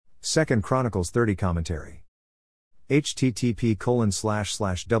2 Chronicles 30 Commentary.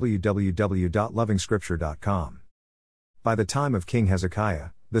 http://www.lovingscripture.com. By the time of King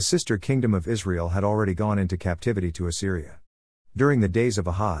Hezekiah, the sister kingdom of Israel had already gone into captivity to Assyria. During the days of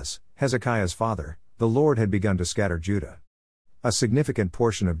Ahaz, Hezekiah's father, the Lord had begun to scatter Judah. A significant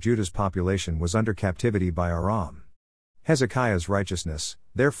portion of Judah's population was under captivity by Aram. Hezekiah's righteousness,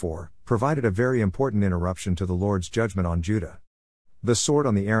 therefore, provided a very important interruption to the Lord's judgment on Judah. The sword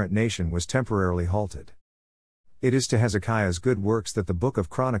on the errant nation was temporarily halted. It is to Hezekiah's good works that the book of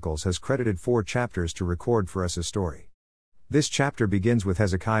Chronicles has credited 4 chapters to record for us his story. This chapter begins with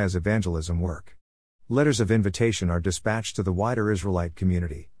Hezekiah's evangelism work. Letters of invitation are dispatched to the wider Israelite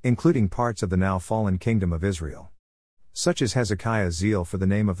community, including parts of the now fallen kingdom of Israel. Such is Hezekiah's zeal for the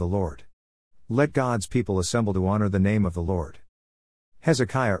name of the Lord. Let God's people assemble to honor the name of the Lord.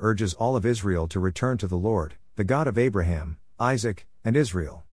 Hezekiah urges all of Israel to return to the Lord, the God of Abraham, Isaac, and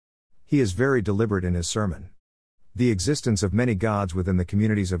Israel. He is very deliberate in his sermon. The existence of many gods within the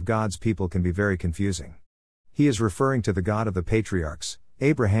communities of God's people can be very confusing. He is referring to the God of the patriarchs,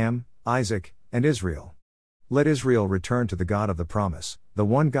 Abraham, Isaac, and Israel. Let Israel return to the God of the promise, the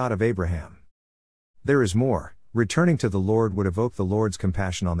one God of Abraham. There is more. Returning to the Lord would evoke the Lord's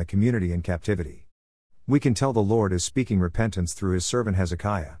compassion on the community in captivity. We can tell the Lord is speaking repentance through his servant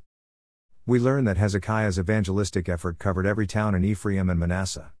Hezekiah. We learn that Hezekiah's evangelistic effort covered every town in Ephraim and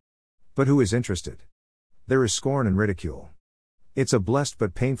Manasseh. But who is interested? There is scorn and ridicule. It's a blessed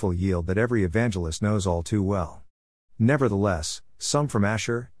but painful yield that every evangelist knows all too well. Nevertheless, some from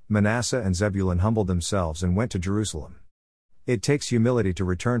Asher, Manasseh and Zebulun humbled themselves and went to Jerusalem. It takes humility to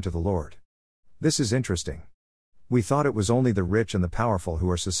return to the Lord. This is interesting. We thought it was only the rich and the powerful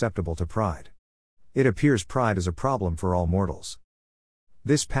who are susceptible to pride. It appears pride is a problem for all mortals.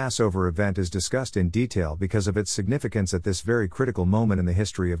 This Passover event is discussed in detail because of its significance at this very critical moment in the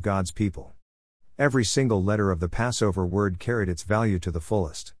history of God's people. Every single letter of the Passover word carried its value to the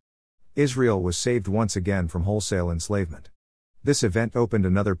fullest. Israel was saved once again from wholesale enslavement. This event opened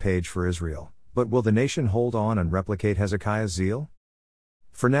another page for Israel, but will the nation hold on and replicate Hezekiah's zeal?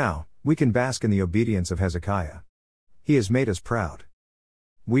 For now, we can bask in the obedience of Hezekiah. He has made us proud.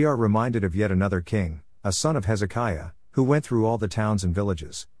 We are reminded of yet another king, a son of Hezekiah, who went through all the towns and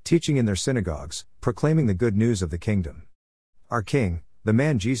villages, teaching in their synagogues, proclaiming the good news of the kingdom. Our king, the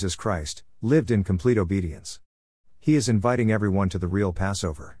man Jesus Christ, lived in complete obedience. He is inviting everyone to the real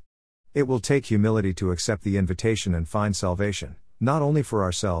Passover. It will take humility to accept the invitation and find salvation, not only for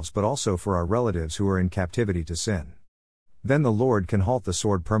ourselves but also for our relatives who are in captivity to sin. Then the Lord can halt the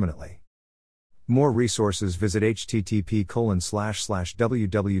sword permanently. More resources visit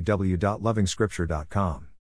http://www.lovingscripture.com.